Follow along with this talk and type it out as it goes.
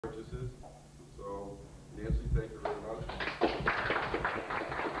purchases. So, Nancy, thank you very much.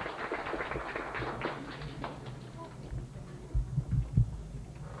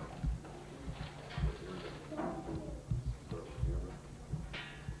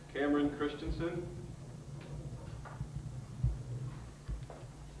 Cameron Christensen.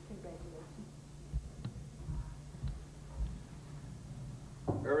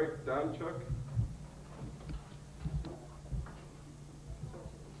 Eric Donchuk.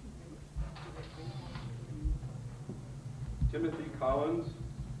 Timothy Collins.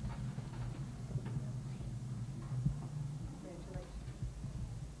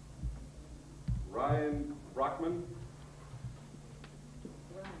 Ryan Brockman.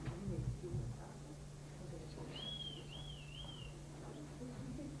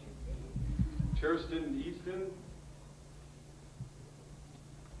 Churston Easton.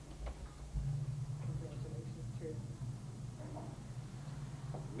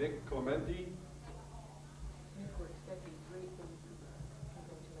 Nick Clementi.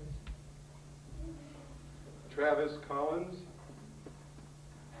 Travis Collins.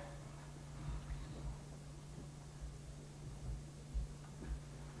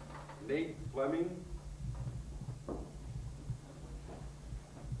 Nate Fleming.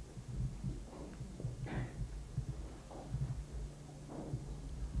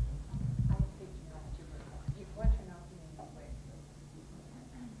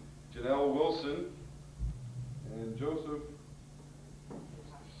 Janelle Wilson and Joseph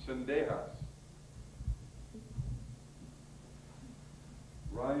Sendejas.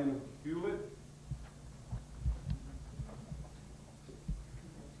 Ryan Hewlett.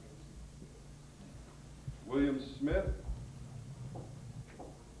 William Smith.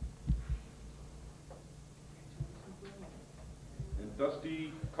 And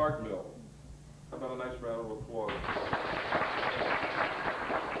Dusty Cartmill. How about a nice round of applause?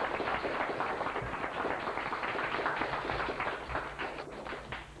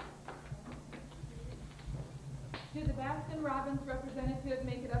 Did the Baskin-Robbins representative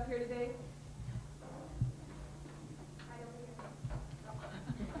make it up here today?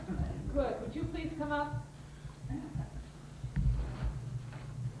 Good. Would you please come up?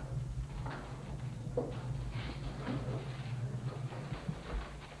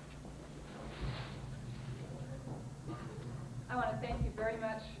 I want to thank you very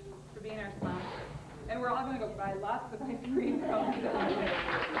much for being our sponsor. And we're all going to go buy lots of ice cream cones.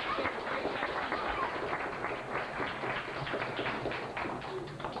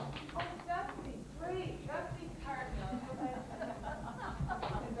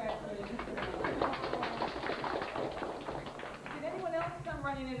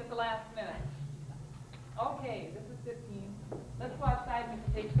 At the last minute. Okay, this is 15. Let's go outside and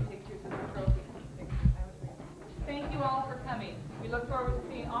take some pictures of the trophy. Thank you all for coming. We look forward to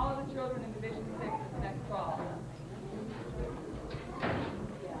seeing all of the children in Division 6 next fall.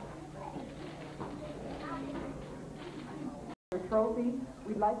 Your trophy.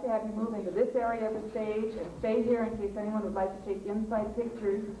 We'd like to have you move into this area of the stage and stay here in case anyone would like to take inside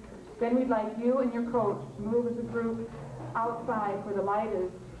pictures. Then we'd like you and your coach to move as a group outside where the light is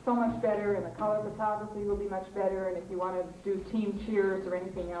so much better and the color photography will be much better, and if you want to do team cheers or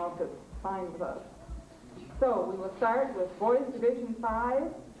anything else, it's fine with us. So we will start with Boys Division 5,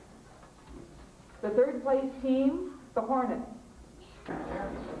 the third place team, the Hornets.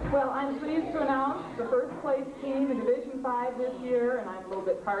 Well, I'm pleased to announce the first place team in Division 5 this year, and I'm a little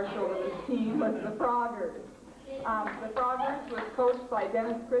bit partial to this team, was the Froggers. The Froggers was coached by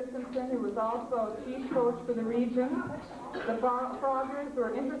Dennis Christensen, who was also chief coach for the region. The Froggers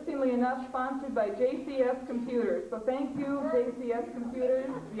were, interestingly enough, sponsored by JCS Computers. So thank you, JCS Computers,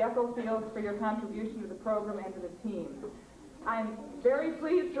 the Echo Fields, for your contribution to the program and to the team. I'm very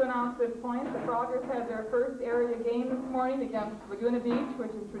pleased to announce this point. The Froggers had their first area game this morning against Laguna Beach,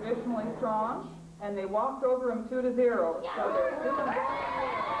 which is traditionally strong, and they walked over them 2-0. So they're doing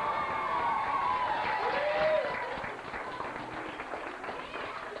well.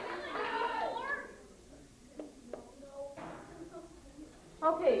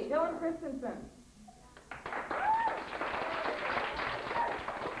 Okay, Dylan Christensen.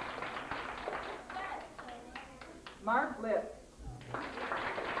 Mark Lipp.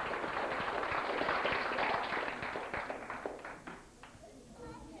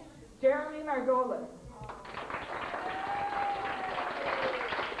 Jeremy Margolis.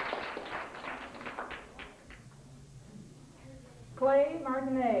 Clay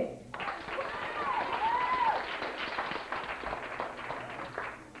Martinet.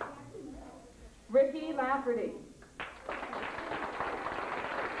 Ricky Lafferty.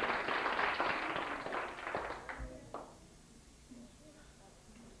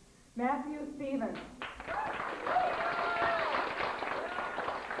 Matthew Stevens.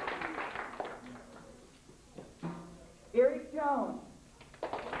 Eric Jones.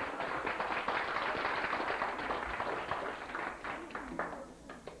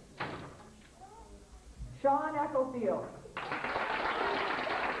 Sean Ecclefield.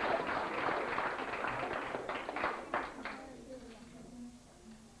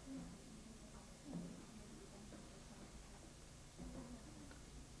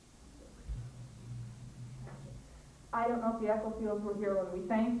 I don't know if the Ecclefields were here when we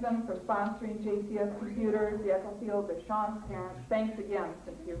thanked them for sponsoring JCS Computers. The Ecclefields are Sean's parents. Thanks again,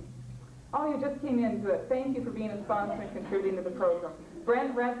 since you... Oh, you just came into it. Thank you for being a sponsor and contributing to the program.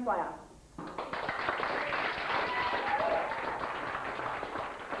 Brent Renslav.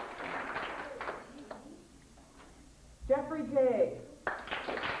 Jeffrey J.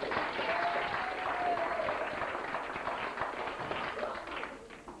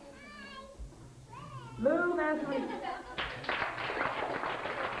 Lou Masri.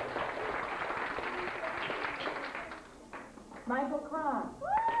 Michael Cron.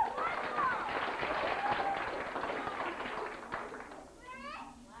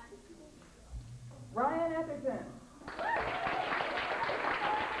 Ryan Etherton.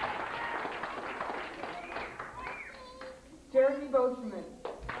 Jeremy Boschman.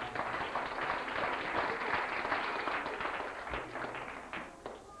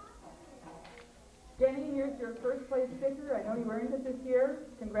 Jenny, here's your first place sticker. I know you earned it this year.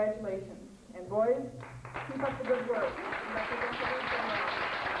 Congratulations. And boys, keep up the good work.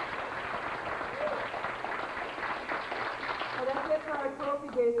 Well, that's it for our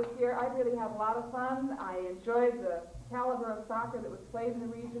trophy day this year. I really had a lot of fun. I enjoyed the caliber of soccer that was played in the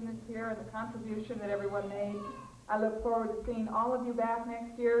region this year and the contribution that everyone made. I look forward to seeing all of you back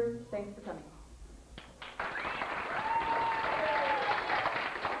next year. Thanks for coming.